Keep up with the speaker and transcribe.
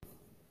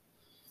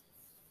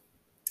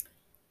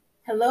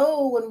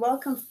Hello and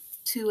welcome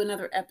to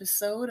another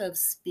episode of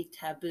Speak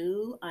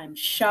Taboo. I'm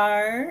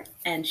Shar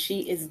and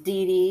she is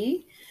Dee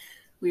Dee.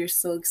 We are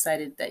so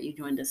excited that you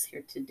joined us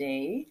here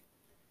today.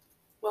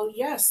 Well,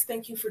 yes,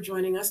 thank you for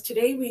joining us.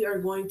 Today we are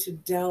going to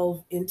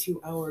delve into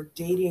our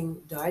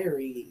dating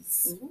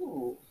diaries.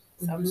 Ooh,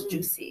 sounds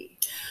juicy.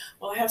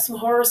 Well, I have some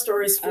horror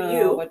stories for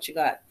you. What you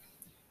got?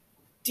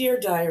 Dear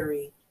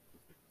diary,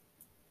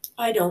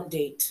 I don't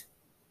date.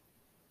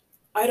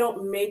 I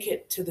don't make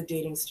it to the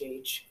dating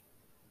stage.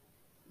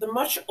 The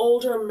much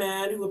older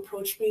man who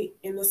approached me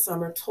in the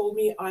summer told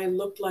me I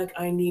looked like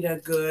I need a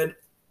good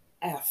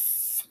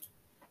F,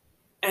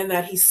 and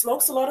that he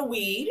smokes a lot of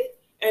weed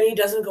and he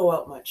doesn't go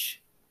out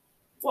much.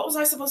 What was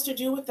I supposed to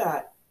do with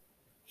that?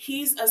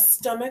 He's a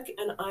stomach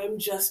and I'm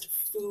just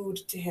food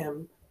to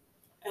him.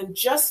 And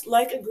just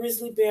like a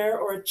grizzly bear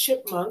or a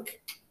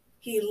chipmunk,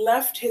 he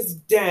left his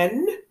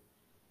den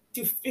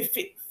to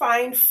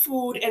find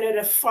food in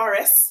the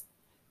forest,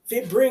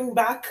 to bring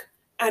back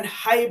and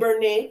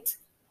hibernate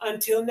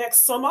until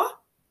next summer.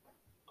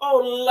 Oh,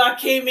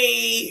 lucky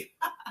me!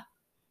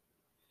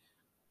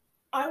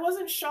 I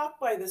wasn't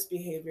shocked by this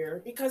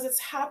behavior because it's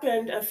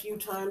happened a few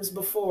times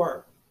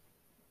before.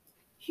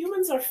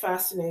 Humans are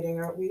fascinating,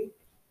 aren't we?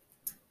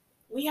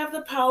 We have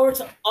the power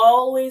to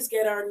always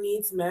get our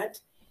needs met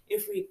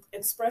if we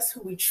express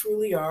who we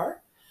truly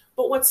are.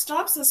 But what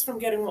stops us from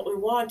getting what we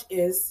want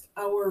is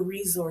our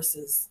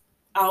resources,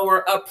 our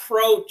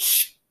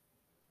approach.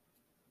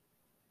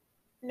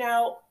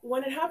 Now,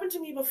 when it happened to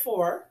me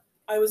before,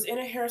 I was in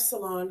a hair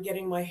salon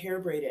getting my hair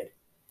braided.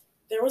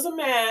 There was a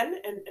man,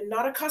 and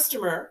not a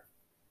customer,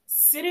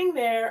 sitting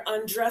there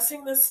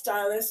undressing the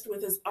stylist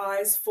with his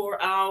eyes for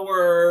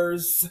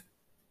hours.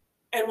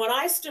 And when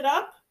I stood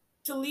up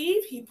to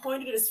leave, he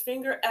pointed his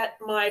finger at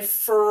my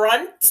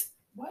front.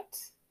 What?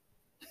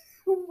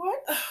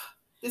 What?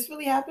 This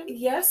really happened?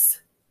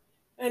 Yes.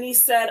 And he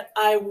said,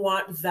 I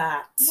want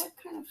that. What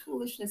kind of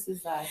foolishness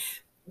is that?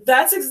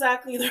 That's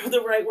exactly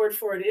the right word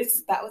for it.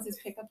 That was his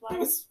pickup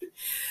line?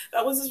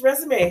 That was his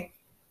resume.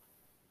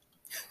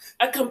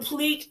 A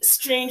complete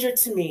stranger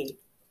to me.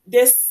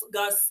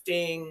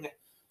 Disgusting.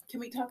 Can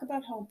we talk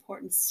about how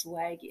important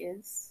swag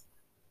is?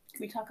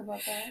 Can we talk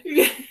about that?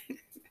 Yeah.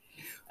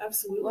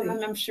 Absolutely.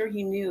 Well, I'm sure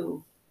he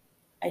knew.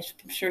 I'm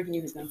sure he knew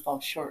he was going to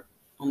fall short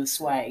on the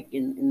swag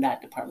in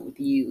that department with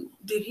you.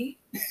 Did he?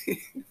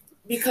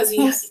 Because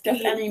he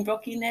Stephanie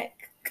Brookie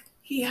neck.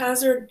 He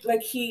hazard,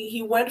 like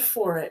he went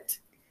for it.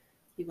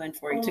 He went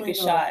for it. He took a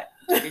shot.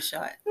 Took a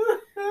shot.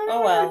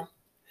 Oh well.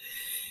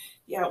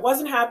 Yeah, it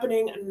wasn't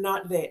happening.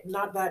 Not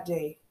that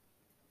day.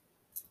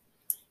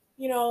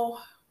 You know,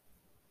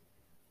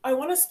 I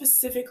want to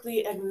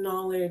specifically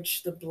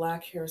acknowledge the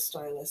Black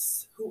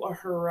hairstylists who are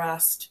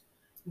harassed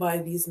by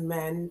these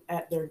men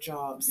at their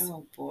jobs.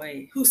 Oh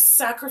boy. Who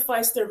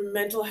sacrifice their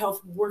mental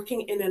health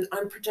working in an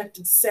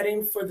unprotected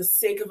setting for the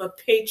sake of a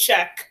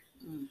paycheck.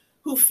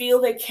 Who feel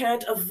they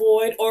can't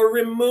avoid or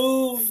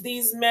remove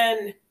these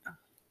men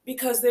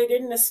because they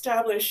didn't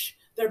establish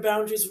their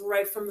boundaries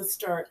right from the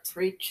start.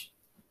 Preach.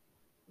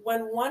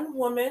 When one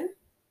woman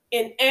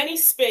in any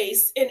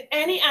space, in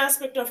any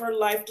aspect of her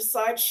life,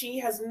 decides she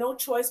has no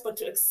choice but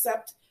to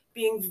accept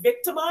being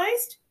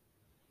victimized,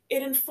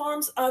 it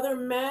informs other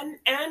men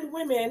and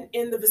women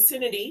in the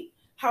vicinity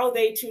how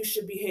they too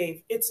should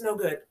behave. It's no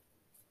good.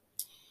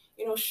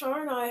 You know,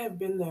 Shar and I have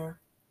been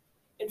there.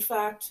 In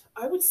fact,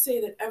 I would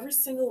say that every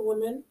single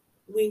woman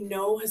we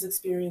know has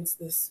experienced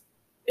this.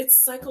 It's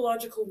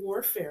psychological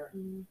warfare.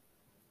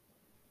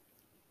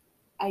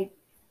 I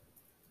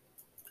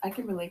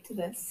can relate to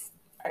this.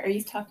 Are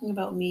you talking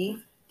about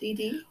me, Dee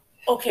Dee?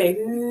 Okay,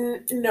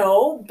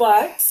 no,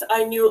 but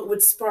I knew it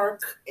would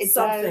spark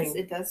something.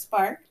 It does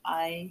spark.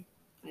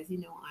 As you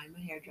know, I'm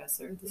a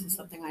hairdresser. This is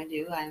something I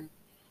do.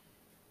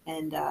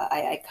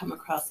 I come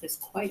across this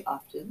quite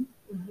often.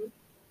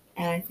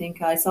 And I think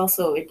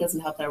it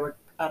doesn't help that I work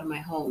out of my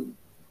home,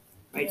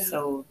 right? Yeah.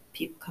 So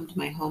people come to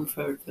my home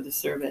for the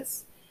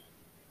service.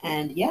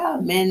 And yeah,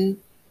 men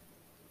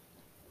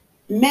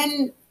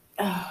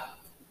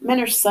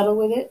are subtle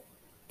with it.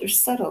 They're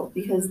subtle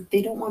because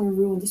they don't want to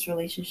ruin this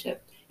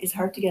relationship. It's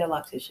hard to get a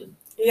loctician.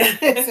 Yeah.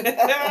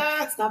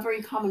 It's not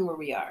very common where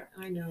we are.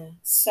 I know.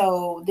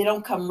 So they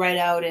don't come right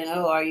out and,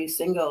 oh, are you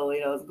single?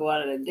 Let's go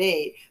out on a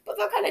date. But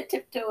they'll kind of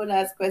tiptoe and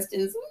ask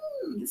questions.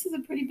 This is a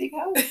pretty big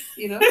house.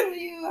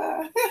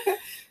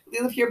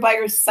 If you're by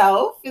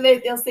yourself,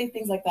 they'll say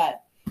things like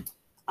that.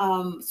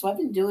 So I've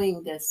been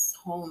doing this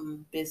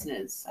home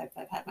business. I've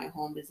had my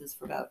home business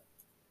for about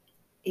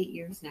 8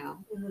 years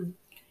now.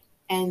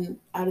 And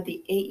out of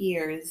the 8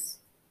 years,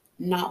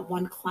 not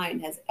one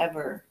client has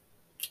ever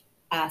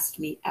asked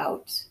me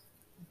out.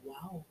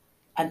 Wow.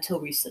 Until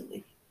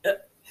recently.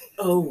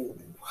 Oh,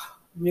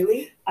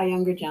 really? A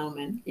younger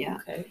gentleman, yeah.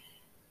 Okay.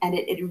 And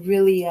it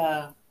really,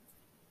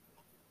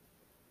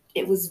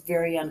 it was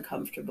very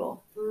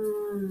uncomfortable.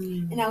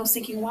 And I was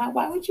thinking,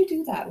 why would you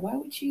do that? Why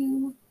would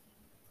you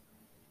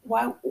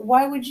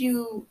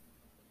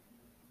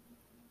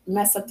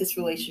mess up this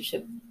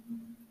relationship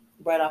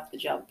right off the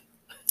jump?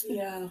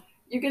 Yeah.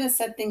 you're gonna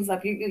set things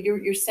up.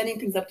 You're setting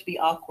things up to be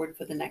awkward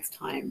for the next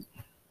time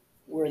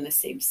we're in the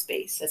same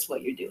space. That's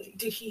what you're doing.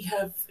 Did he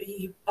have?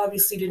 He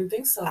obviously didn't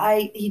think so.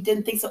 He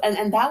didn't think so,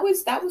 and that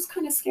was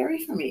kind of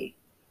scary for me,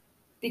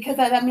 because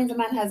that means a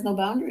man has no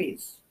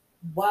boundaries.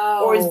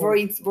 Wow. Or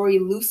is very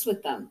loose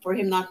with them. For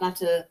him not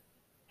to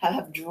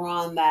have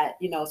drawn that,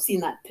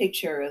 seen that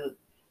picture of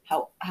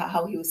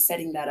how he was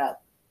setting that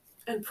up.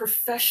 And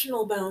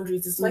professional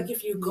boundaries. It's like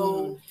if you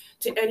go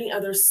to any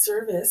other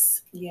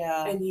service,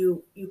 and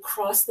you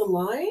cross the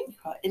line.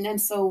 And then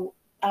so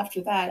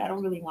after that, I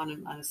don't really want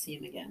to see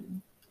him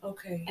again.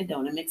 Okay. I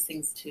don't. It makes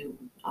things too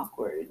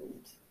awkward.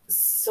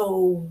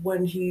 So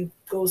when he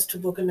goes to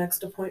book a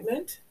next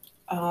appointment,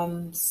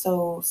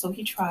 so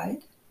he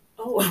tried.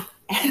 Oh,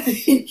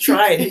 he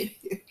tried.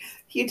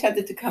 He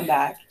attempted to come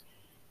back,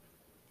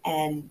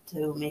 and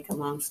to make a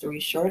long story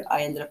short,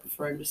 I ended up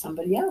referring to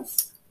somebody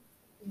else.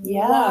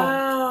 Yeah.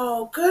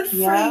 Wow. Good for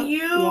you.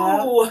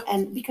 Yeah.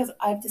 And because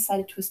I've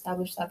decided to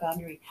establish that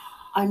boundary,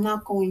 I'm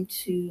not going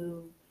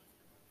to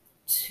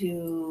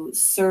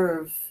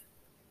serve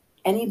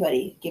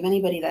anybody, give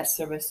anybody that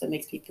service that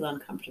makes me feel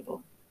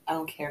uncomfortable. I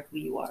don't care who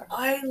you are.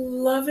 I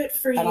love it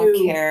for you. I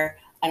don't care.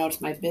 I know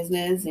it's my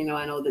business. I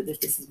know that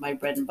this is my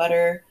bread and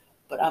butter,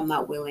 but I'm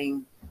not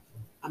willing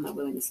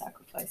to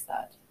sacrifice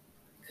that.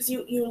 Because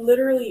you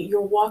literally,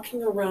 you're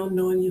walking around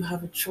knowing you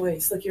have a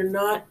choice. Like you're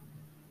not,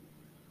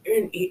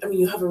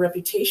 you have a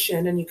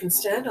reputation and you can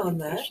stand on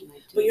that,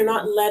 but you're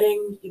not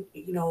letting,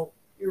 your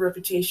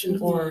reputation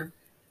or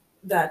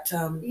that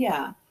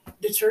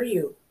deter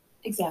you.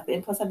 Exactly.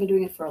 And plus I've been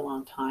doing it for a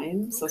long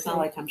time. So it's not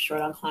like I'm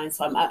short on clients.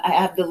 So I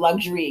have the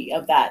luxury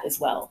of that as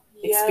well.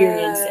 Yes.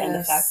 Experience and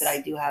the fact that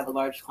I do have a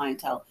large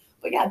clientele.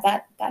 But yeah,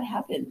 that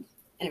happened.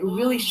 And it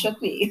really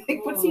shook me.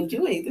 Like, what's he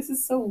doing? This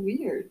is so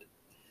weird.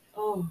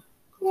 Oh.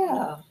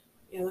 Yeah.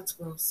 Yeah, that's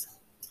gross.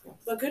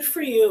 But good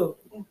for you.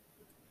 Yeah.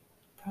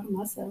 Proud of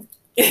myself.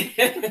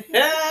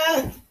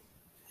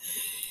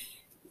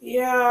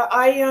 Yeah,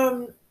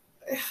 I'm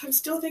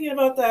still thinking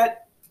about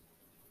that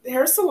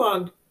hair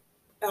salon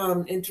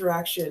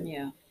interaction.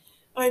 Yeah.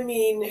 I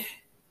mean,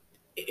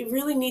 it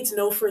really needs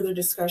no further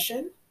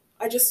discussion.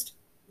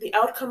 The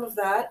outcome of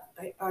that,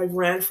 I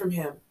ran from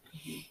him.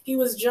 Mm-hmm. He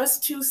was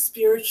just too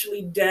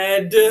spiritually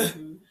dead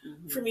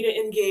for me to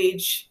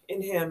engage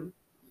in him.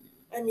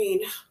 I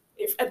mean,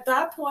 if at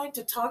that point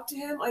to talk to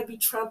him, I'd be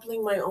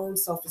trampling my own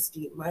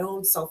self-esteem, my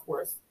own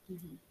self-worth.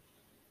 Mm-hmm.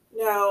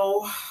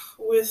 Now,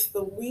 with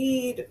the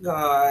weed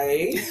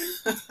guy,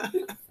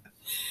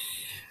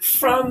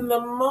 from the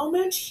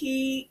moment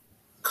he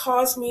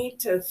caused me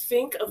to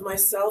think of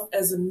myself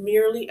as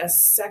merely a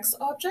sex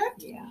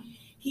object,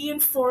 he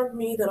informed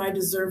me that I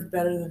deserved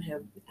better than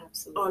him.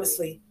 Absolutely.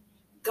 Honestly.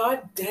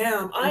 God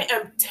damn, I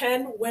am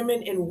 10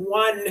 women in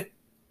one.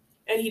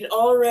 And he'd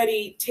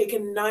already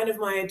taken 9 of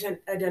my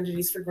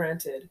identities for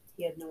granted.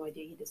 He had no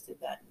idea he just did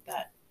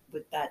that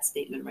with that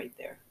statement right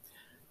there.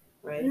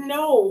 Right?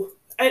 No.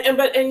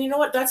 And you know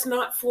what? That's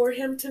not for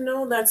him to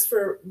know. That's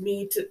for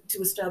me to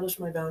establish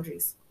my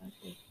boundaries.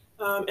 Okay.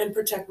 And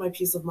protect my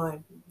peace of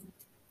mind.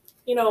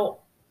 Mm-hmm.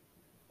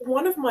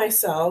 One of my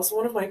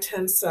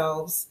 10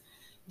 selves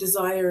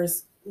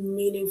desires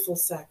meaningful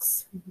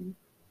sex. Mm-hmm.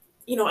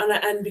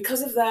 And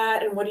because of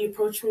that and what he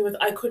approached me with,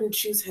 I couldn't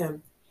choose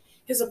him.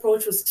 His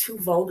approach was too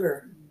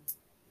vulgar,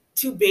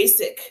 too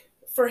basic.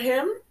 For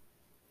him,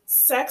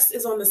 sex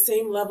is on the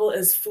same level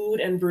as food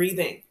and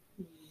breathing.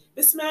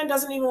 This man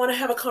doesn't even want to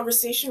have a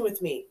conversation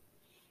with me.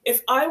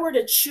 If I were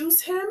to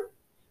choose him,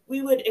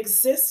 we would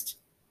exist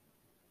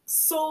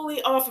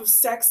solely off of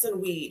sex and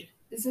weed.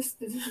 Is this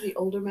the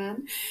older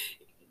man?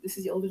 This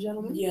is the older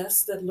gentleman?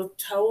 Yes, that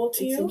looked how old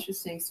to you? It's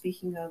interesting.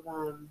 Speaking of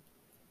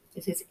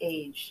it's his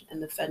age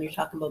and the fact you're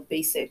talking about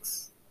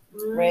basics.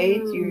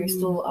 Right, you're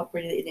still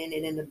operating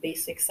in the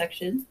basic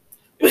section,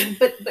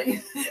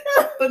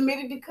 but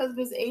maybe because of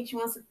his age, he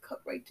wants to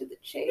cut right to the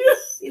chase.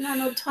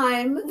 No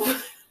time.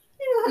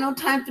 No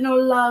time for no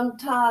long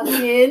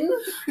talking.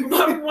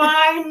 But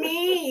why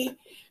me?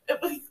 Oh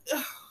my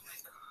God.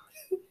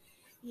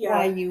 Yeah.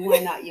 Why you? Why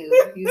not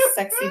you? You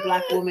sexy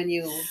black woman,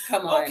 you.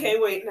 Come on. Okay,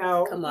 wait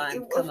now. Come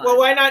on. Well,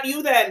 why not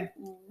you then?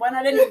 Why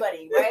not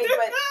anybody, right?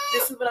 But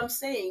this is what I'm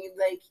saying.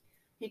 Like,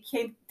 he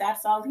came.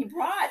 That's all he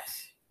brought.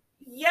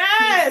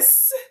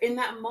 Yes. In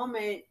that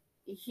moment,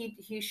 he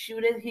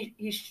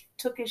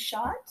took his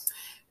shot.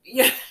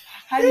 Yeah.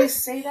 How do you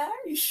say that?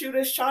 He shoot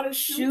his shot and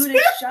shoot. Shoot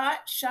his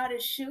shot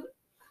his shoot.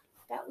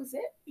 That was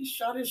it. He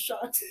shot his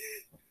shot.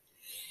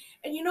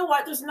 And you know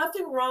what? There's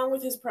nothing wrong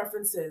with his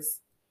preferences.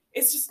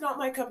 It's just not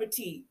my cup of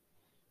tea.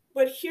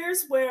 But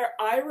here's where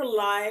I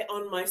rely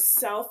on my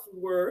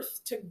self-worth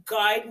to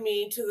guide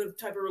me to the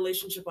type of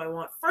relationship I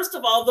want. First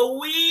of all, the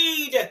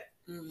weed.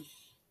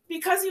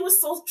 Because he was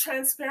so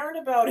transparent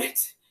about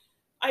it,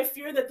 I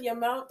fear that the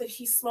amount that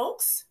he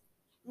smokes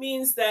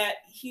means that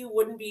he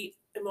wouldn't be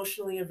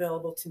emotionally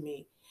available to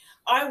me.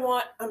 I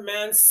want a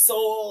man's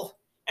soul,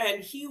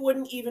 and he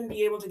wouldn't even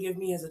be able to give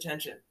me his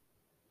attention.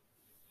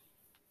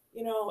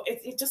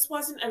 It just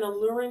wasn't an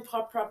alluring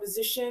pop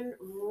proposition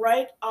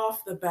right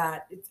off the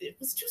bat. It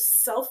was too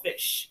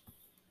selfish.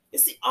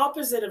 It's the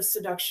opposite of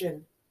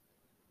seduction,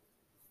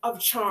 of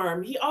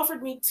charm. He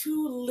offered me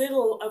too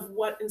little of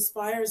what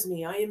inspires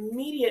me. I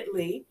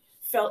immediately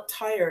felt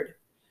tired.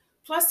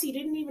 Plus, he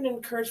didn't even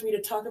encourage me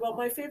to talk about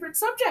my favorite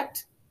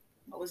subject,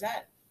 What was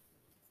that?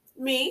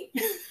 me.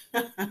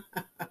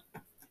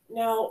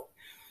 Now,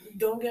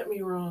 don't get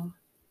me wrong.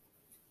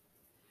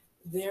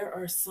 There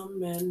are some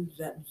men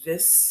that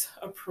this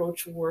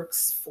approach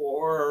works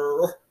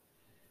for.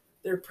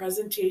 Their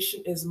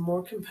presentation is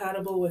more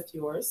compatible with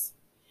yours.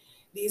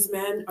 These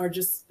men are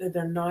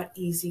they're not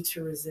easy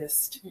to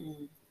resist.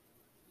 Mm-hmm.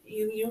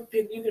 You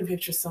can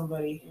picture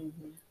somebody.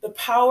 Mm-hmm. The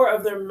power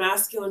of their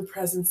masculine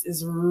presence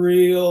is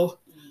real.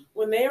 Mm-hmm.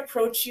 When they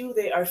approach you,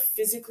 they are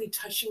physically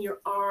touching your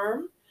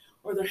arm,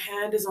 or their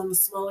hand is on the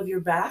small of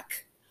your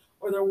back,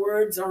 or their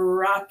words are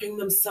wrapping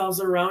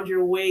themselves around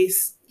your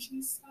waist.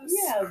 Jesus.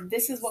 Yeah,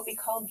 this is what we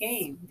call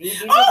game.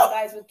 These are the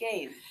guys with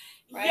game,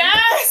 right?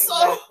 Yes.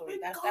 Exactly.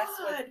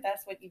 God.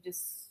 That's what you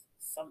just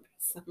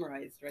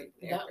summarized right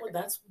there.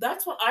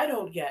 That's what I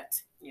don't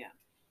get. Yeah.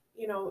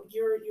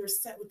 You're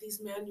set with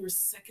these men. You're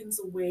seconds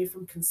away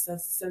from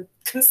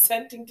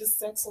consenting to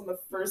sex on the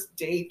first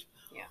date.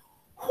 Yeah.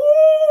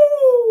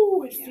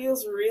 Whoo! It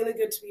feels really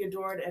good to be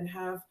adored and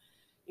have,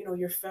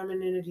 your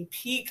femininity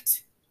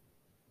piqued.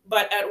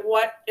 But at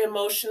what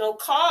emotional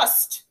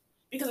cost?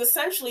 Because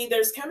essentially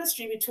there's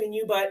chemistry between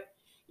you, but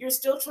you're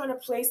still trying to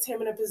place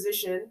him in a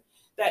position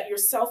that your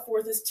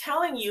self-worth is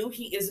telling you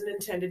he isn't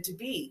intended to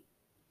be.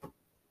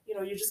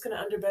 You're just going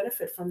to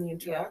under-benefit from the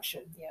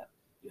interaction. Yeah.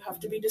 You have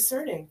to be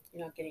discerning.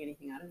 You're not getting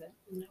anything out of it.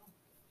 No.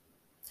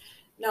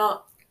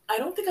 Now, I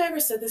don't think I ever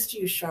said this to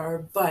you, Shar,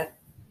 but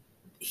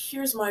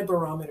here's my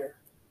barometer.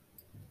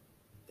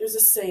 There's a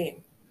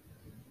saying.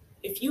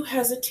 If you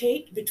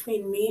hesitate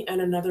between me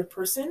and another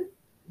person,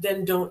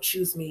 then don't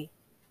choose me.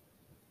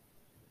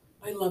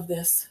 I love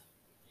this.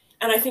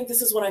 And I think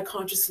this is what I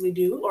consciously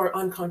do or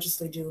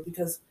unconsciously do,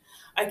 because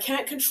I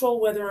can't control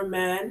whether or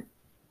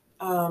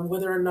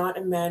not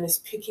a man is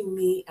picking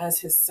me as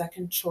his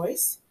second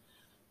choice.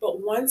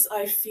 But once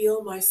I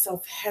feel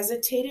myself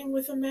hesitating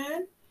with a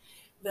man,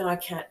 then I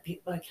can't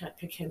pick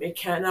him. It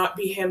cannot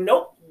be him.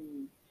 Nope.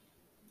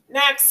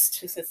 Next.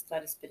 Just a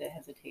slightest bit of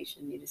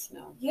hesitation. You just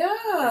know.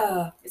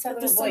 Yeah. It's that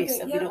little voice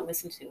that we don't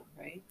listen to,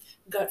 right?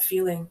 Gut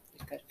feeling.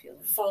 Gut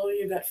feeling. Follow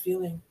your gut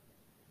feeling.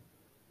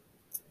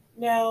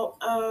 Now,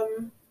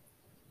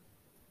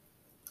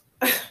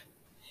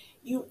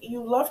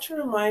 you love to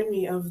remind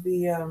me of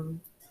the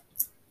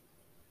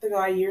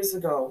guy years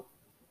ago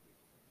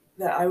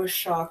that I was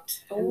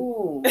shocked.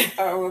 Oh,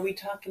 or were we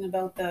talking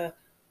about the?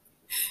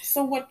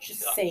 So what you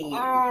saying?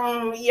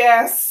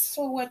 Yes.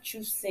 So what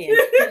you saying?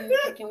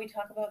 Can we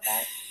talk about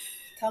that?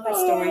 Tell that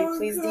story,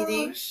 please,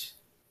 Didi.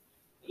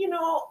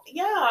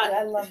 Yeah.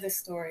 I love this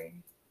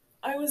story.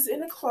 I was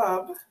in a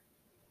club,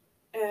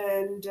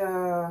 and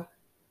a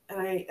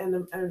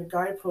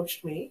guy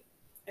approached me,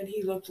 and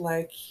he looked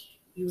like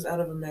he was out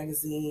of a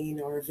magazine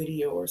or a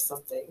video or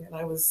something, and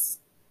I was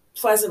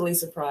pleasantly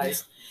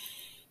surprised.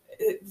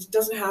 It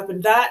doesn't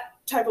happen. That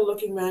type of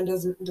looking man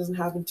doesn't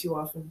happen too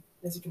often,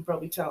 as you can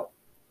probably tell.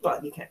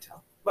 Well, you can't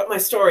tell. But my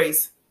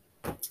stories,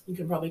 you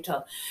can probably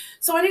tell.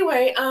 So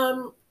anyway,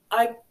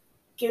 I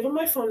gave him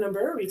my phone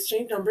number. We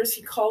exchanged numbers.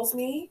 He calls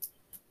me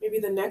maybe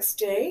the next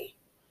day,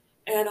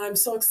 and I'm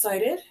so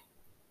excited.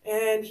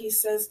 And he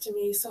says to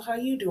me, "So how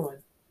you doing?"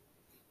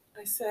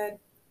 I said,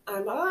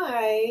 "I'm all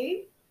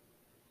right."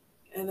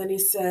 And then he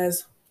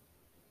says,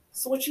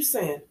 "So what you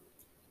saying?"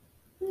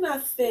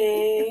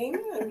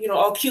 "Nothing." I'm,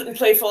 all cute and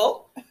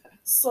playful.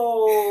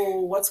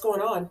 "So what's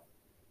going on?"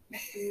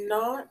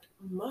 "Not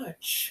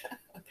much,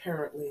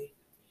 apparently."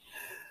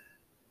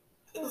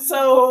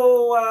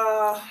 So,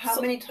 how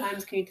many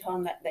times can you tell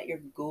him that you're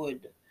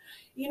good?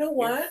 You know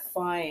what? You're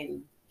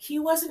fine. He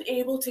wasn't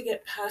able to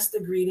get past the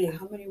greeting.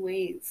 How many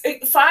ways?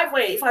 5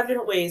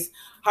 different ways.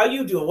 "How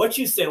you doing? What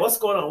you say? What's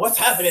going on? What's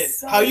happening?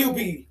 How you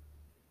be?"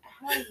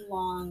 How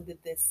long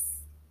did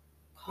this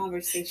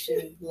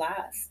conversation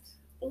last?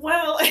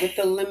 Well, with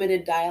the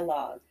limited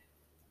dialogue.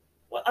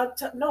 Well,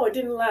 no, it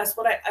didn't last.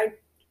 But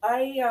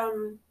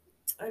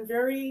I'm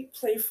very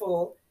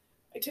playful.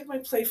 I take my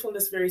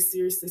playfulness very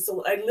seriously.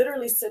 So I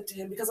literally said to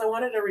him, because I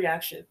wanted a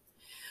reaction,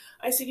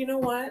 I said, "You know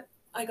what?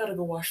 I gotta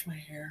go wash my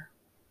hair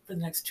for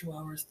the next 3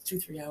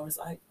 hours.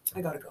 I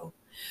gotta go."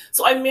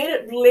 So I made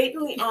it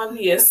blatantly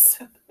obvious,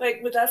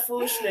 like with that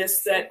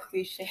foolishness, so that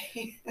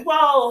cliche.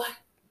 Well,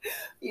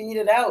 you need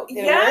it out.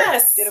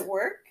 Yes. Did it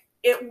work?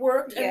 It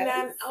worked, Yes. And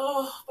then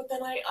but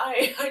then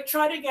I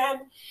tried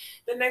again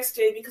the next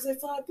day, because I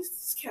thought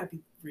this can't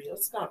be real.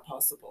 It's not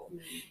possible.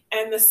 Mm-hmm.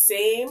 And the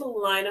same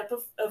lineup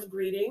of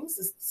greetings,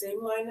 the same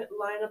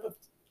lineup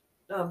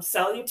of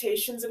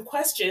salutations and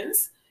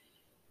questions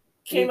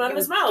came out of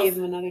his mouth. Gave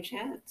him another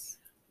chance.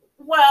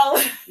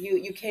 Well,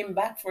 you came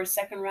back for a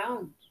second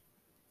round.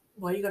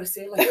 Why you gotta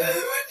say it like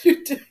that?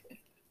 You did.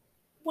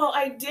 Well,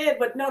 I did,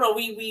 but no,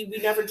 we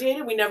never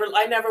dated.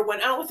 I never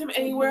went out with him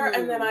anywhere. Mm-hmm.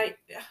 And then I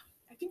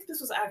think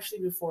this was actually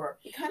before.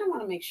 You kind of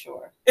want to make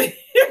sure.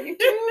 You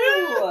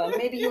do.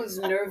 Maybe he was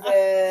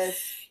nervous.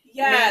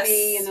 Yes.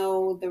 Maybe, you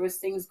know, there was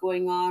things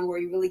going on where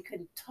you really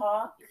couldn't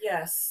talk.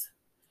 Yes.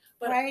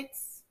 But, right?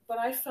 But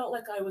I felt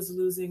like I was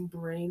losing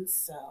brain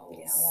cells.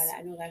 Yeah, well,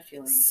 I know that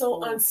feeling.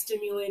 So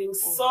unstimulating,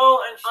 so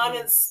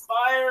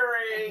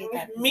uninspiring.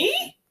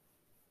 Me?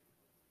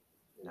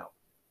 No.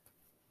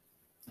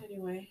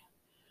 Anyway,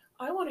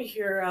 I want to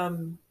hear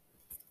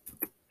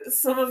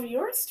some of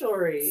your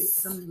stories.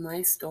 Some of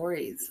my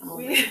stories. Oh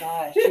my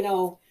gosh. You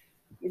know,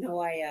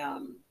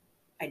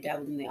 I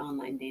dabbled in the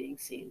online dating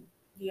scene.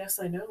 Yes,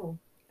 I know.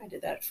 I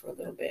did that for a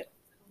little bit.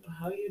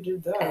 How you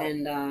did that?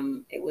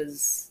 And it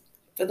was,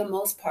 for the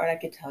most part, I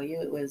could tell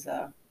you, it was.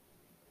 I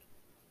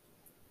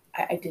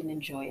didn't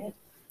enjoy it.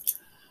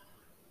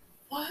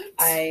 What?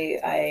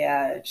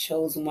 I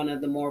chose one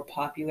of the more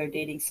popular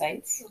dating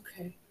sites.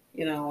 Okay.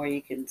 You know, where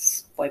you can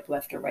swipe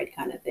left or right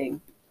kind of thing.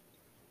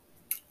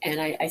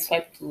 And I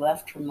swiped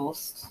left for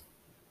most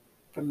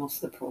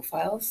of the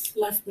profiles.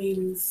 Left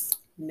means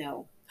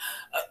no.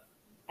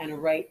 And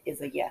right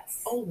is a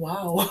yes. Oh,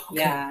 wow.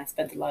 Okay. Yeah, I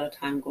spent a lot of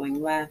time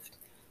going left.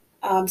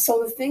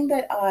 So the thing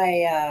that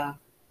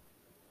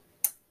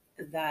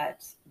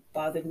that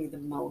bothered me the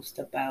most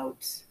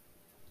about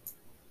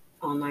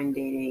online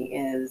dating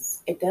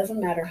is it doesn't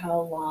matter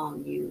how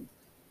long you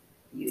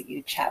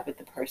chat with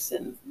the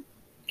person,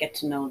 get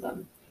to know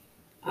them.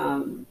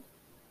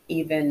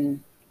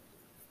 Even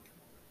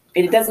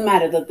it doesn't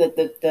matter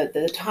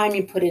the time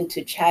you put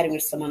into chatting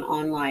with someone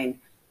online,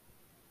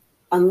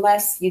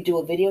 unless you do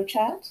a video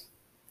chat.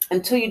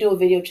 Until you do a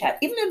video chat,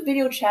 even a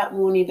video chat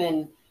won't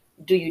even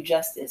do you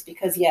justice,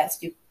 because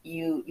yes, you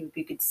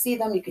could see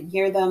them, you can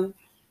hear them,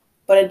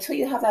 but until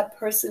you have that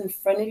person in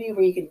front of you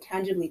where you can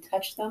tangibly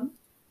touch them,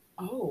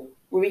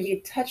 where you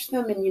touch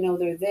them and you know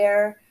they're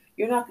there,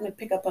 you're not going to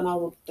pick up on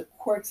all of the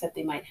quirks that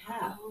they might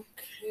have.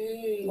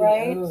 Okay.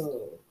 Right?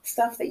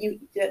 Stuff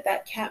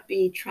that can't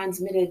be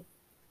transmitted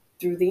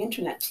through the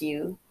internet to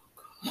you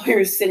while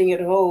you're sitting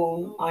at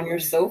home on your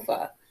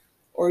sofa,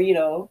 or you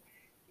know,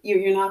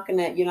 you're not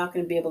gonna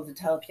be able to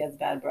tell if he has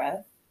bad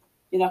breath.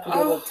 You're not gonna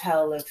be able to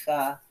tell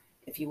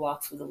if he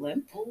walks with a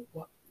limp.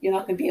 You're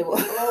not gonna be able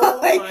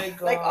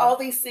like all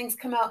these things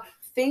come out.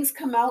 Things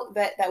come out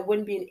that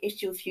wouldn't be an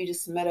issue if you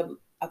just met him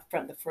up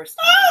front the first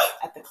time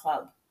at the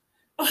club.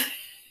 Do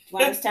you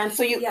understand?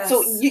 So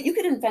you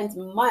could invest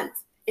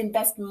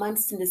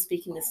months into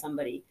speaking to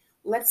somebody.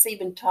 Let's say you've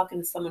been talking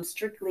to someone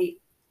strictly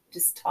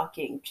just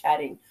talking,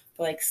 chatting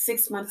for like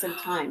 6 months at a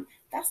time.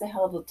 That's a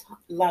hell of a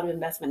lot of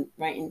investment,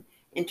 right?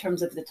 In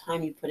terms of the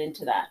time you put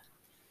into that.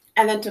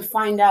 And then to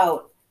find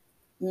out,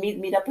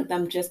 meet up with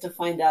them just to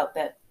find out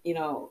that, you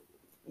know,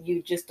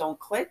 you just don't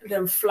click.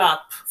 Them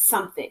flop.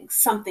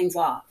 Something's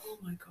off. Oh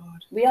my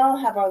God. We all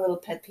have our little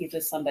pet peeves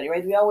with somebody,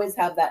 right? We always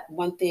have that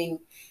one thing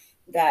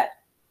that's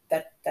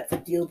a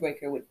deal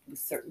breaker with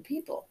certain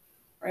people,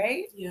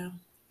 right? Yeah.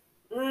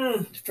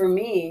 For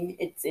me,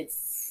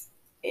 it's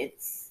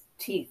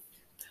teeth.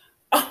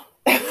 Oh.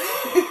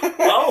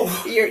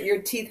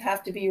 Your teeth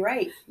have to be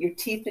right. Your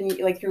teeth and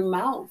like your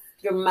mouth.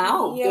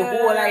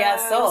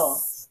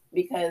 Yes.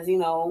 Because you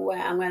know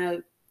I'm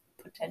gonna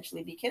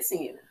potentially be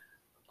kissing you.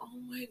 Oh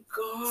my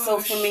gosh. So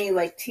for me,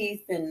 like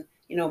teeth and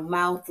you know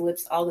mouth,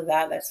 lips, all of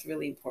that's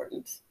really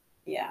important.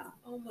 Yeah.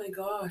 Oh my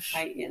gosh.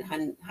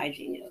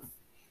 Hygiene, you know.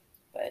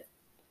 But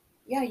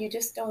yeah, you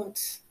just can't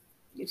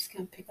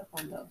pick up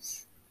on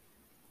those.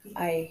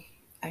 I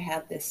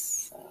had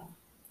this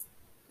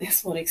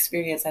one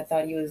experience. I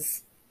thought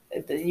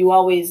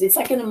it's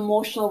like an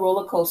emotional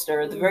roller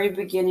coaster. At the very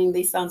beginning,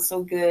 they sound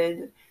so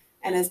good,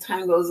 and as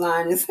time goes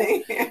on, it's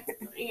like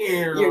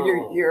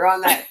you're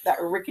on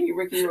that rickety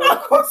roller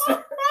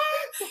coaster.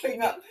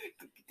 Going up.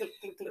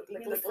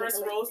 The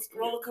first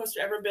roller coaster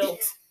ever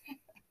built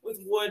with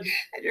wood,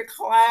 and you're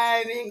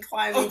climbing.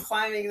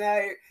 Now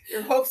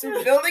your hopes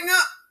are building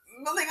up.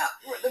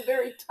 We're at the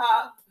very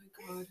top. Oh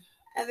my God!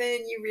 And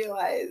then you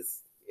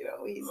realize, you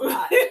know, he's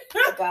not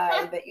the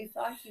guy that you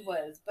thought he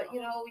was. But,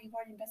 you know, you've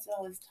already invested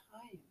all his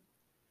time.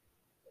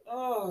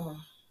 Oh.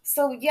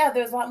 So, yeah,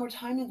 there's a lot more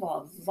time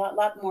involved. There's a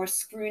lot more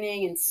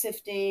screening and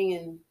sifting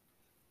and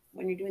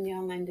when you're doing the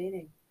online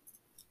dating.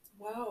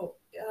 Wow.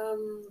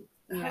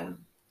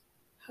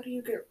 How do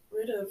you get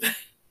rid of...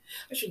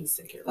 I shouldn't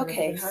say get rid of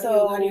it.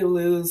 How do you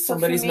lose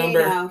somebody's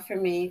number? For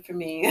me.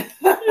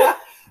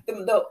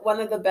 One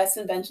of the best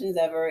inventions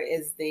ever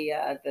is the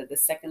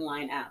second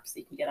line apps that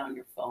you can get on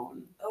your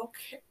phone.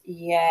 Okay.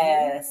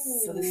 Yes.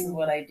 Ooh. So this is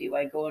what I do.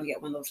 I go and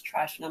get one of those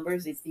trash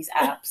numbers. It's these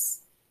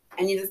apps,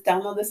 and you just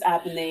download this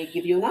app, and they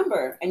give you a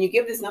number, and you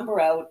give this number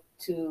out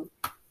to,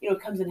 you know,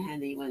 it comes in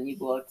handy when you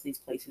go out to these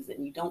places,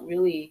 and you don't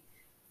really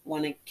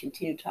want to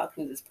continue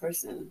talking to this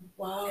person.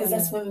 Wow. Because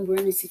that's when we're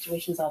in these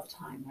situations all the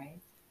time, right?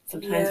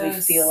 Sometimes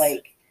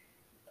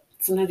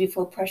we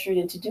feel pressured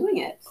into doing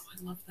it. Oh,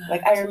 I love that.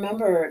 Like I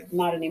remember,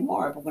 not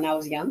anymore, but when I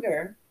was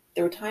younger,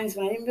 there were times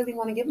when I didn't really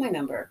want to give my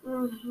number.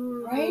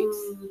 Mm-hmm. Right?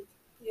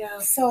 Yeah.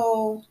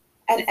 So,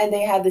 and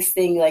they had this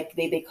thing, like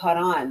they caught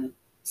on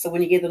So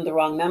when you give them the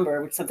wrong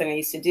number, which is something I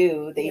used to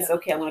do, they Yeah. say,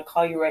 "Okay, I'm going to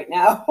call you right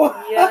now."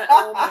 Yeah.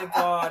 Oh my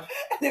God.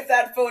 And if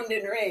that phone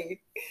didn't ring,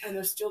 And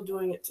they're still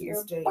doing it to you're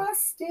this day.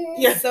 busted.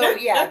 Yeah. So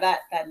yeah,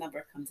 that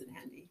number comes in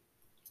handy.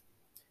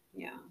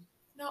 Yeah.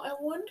 Now I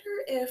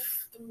wonder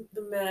if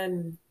the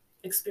men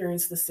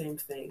experience the same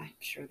thing. I'm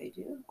sure they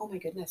do. Oh my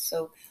goodness.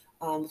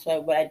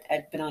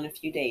 I'd been on a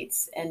few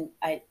dates, and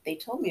they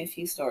told me a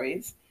few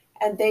stories,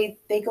 and they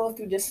go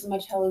through just as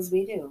much hell as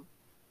we do.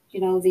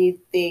 You know, they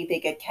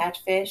get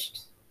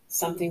catfished.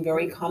 Something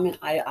very common.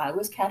 I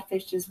was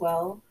catfished as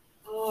well.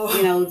 Oh.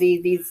 You know,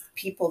 these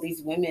people,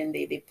 these women,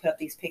 they put up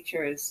these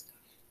pictures,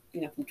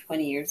 you know, from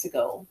 20 years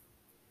ago.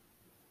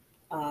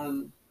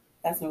 Um,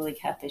 that's not really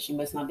catfishing,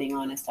 but it's not being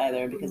honest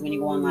either. Because when you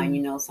go online,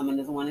 you know someone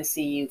doesn't want to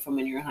see you from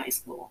when you're in high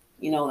school.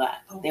 You know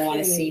that they want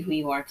to see who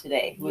you are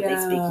today. Who are they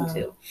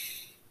speaking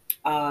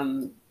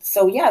to?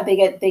 So yeah, they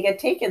get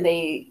taken.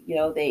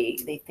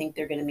 They think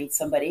they're going to meet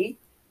somebody,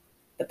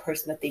 the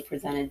person that they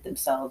presented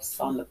themselves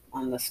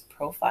on this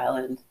profile,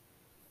 and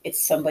it's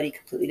somebody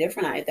completely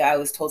different. I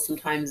was told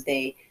sometimes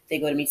they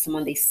go to meet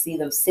someone, they see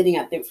them sitting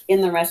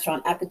in the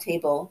restaurant at the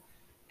table,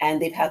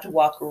 and they've had to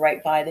walk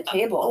right by the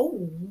table. Oh,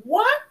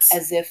 what?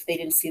 As if they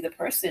didn't see the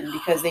person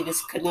because they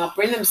just could not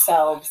bring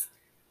themselves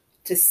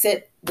to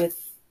sit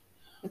with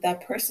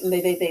that person.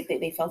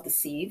 They felt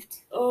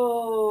deceived.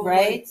 Oh,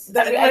 right. It's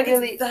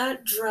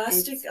that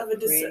drastic of a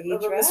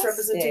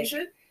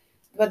misrepresentation.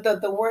 But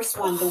the worst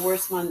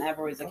one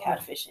ever was the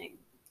catfishing.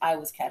 I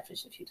was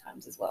catfished a few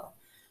times as well.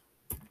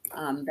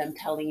 Them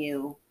telling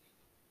you,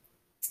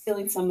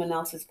 stealing someone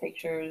else's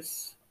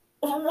pictures.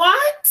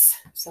 What?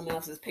 Someone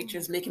else's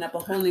pictures, making up a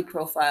whole new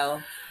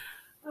profile.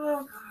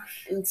 Oh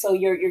gosh. And so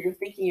you're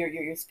thinking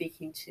you're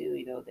speaking to,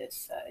 you know,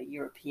 this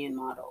European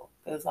model.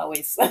 There's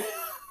always,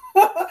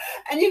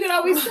 and you can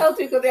always tell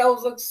too because they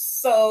always look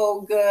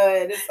so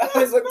good. It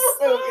always looks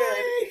so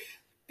good.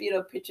 You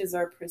know, pictures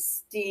are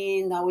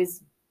pristine.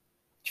 Always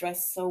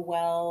dressed so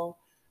well.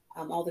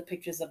 All the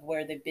pictures of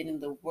where they've been in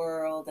the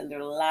world, and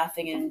they're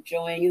laughing and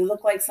enjoying. You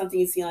look like something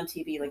you see on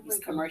TV, like these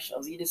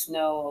commercials. You just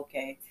know,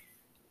 okay,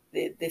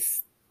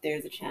 there's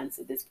a chance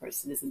that this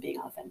person isn't being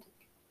authentic.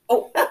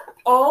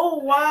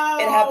 Oh wow!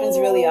 It happens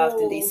really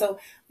often. So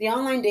the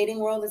online dating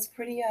world is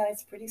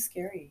it's pretty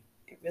scary.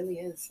 It really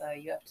is.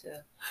 You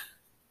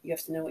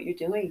have to know what you're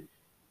doing.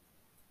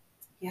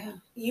 Yeah.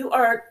 You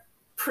are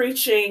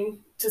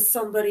preaching to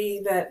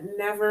somebody that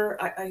never.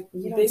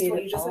 Based on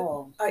what you just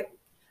said,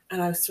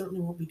 and I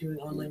certainly won't be doing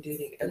online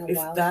dating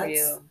if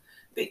that's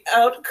the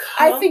outcome.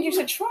 I think you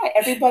should try.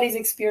 Everybody's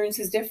experience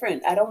is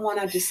different. I don't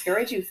want to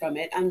discourage you from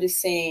it. I'm just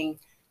saying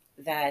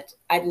that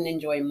I didn't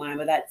enjoy mine,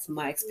 but that's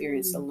my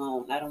experience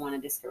alone. I don't want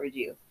to discourage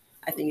you.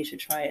 I think you should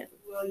try it.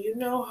 Well, you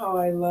know how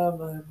I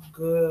love a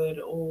good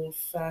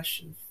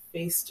old-fashioned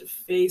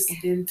face-to-face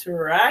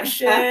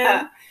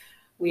interaction.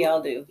 We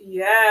all do.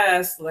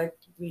 Yes, like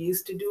we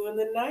used to do in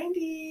the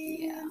 90s.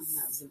 Yeah,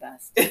 that was the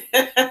best.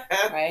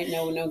 Right?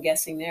 No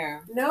guessing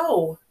there.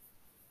 No.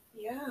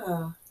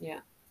 Yeah.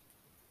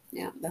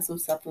 Yeah, that's when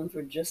cell phones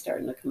were just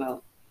starting to come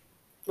out.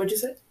 What'd you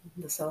say?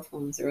 The cell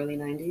phones, early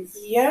 90s.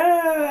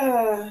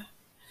 Yeah.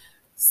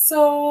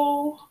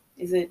 So.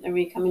 Are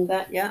we coming to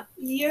that? Yeah.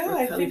 Yeah,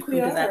 I think we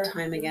are. To that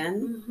time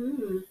again.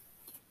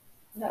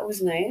 Mm-hmm. That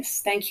was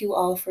nice. Thank you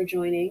all for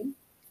joining.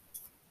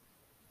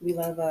 We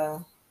love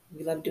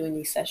doing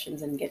these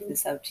sessions and getting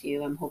this out to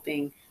you. I'm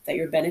hoping that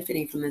you're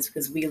benefiting from this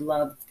because we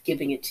love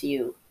giving it to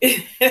you.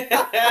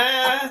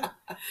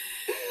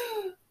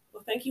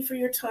 Well, thank you for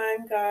your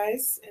time,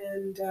 guys.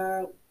 And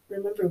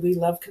remember, we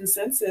love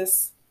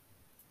consensus.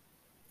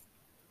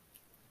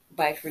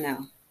 Bye for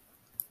now.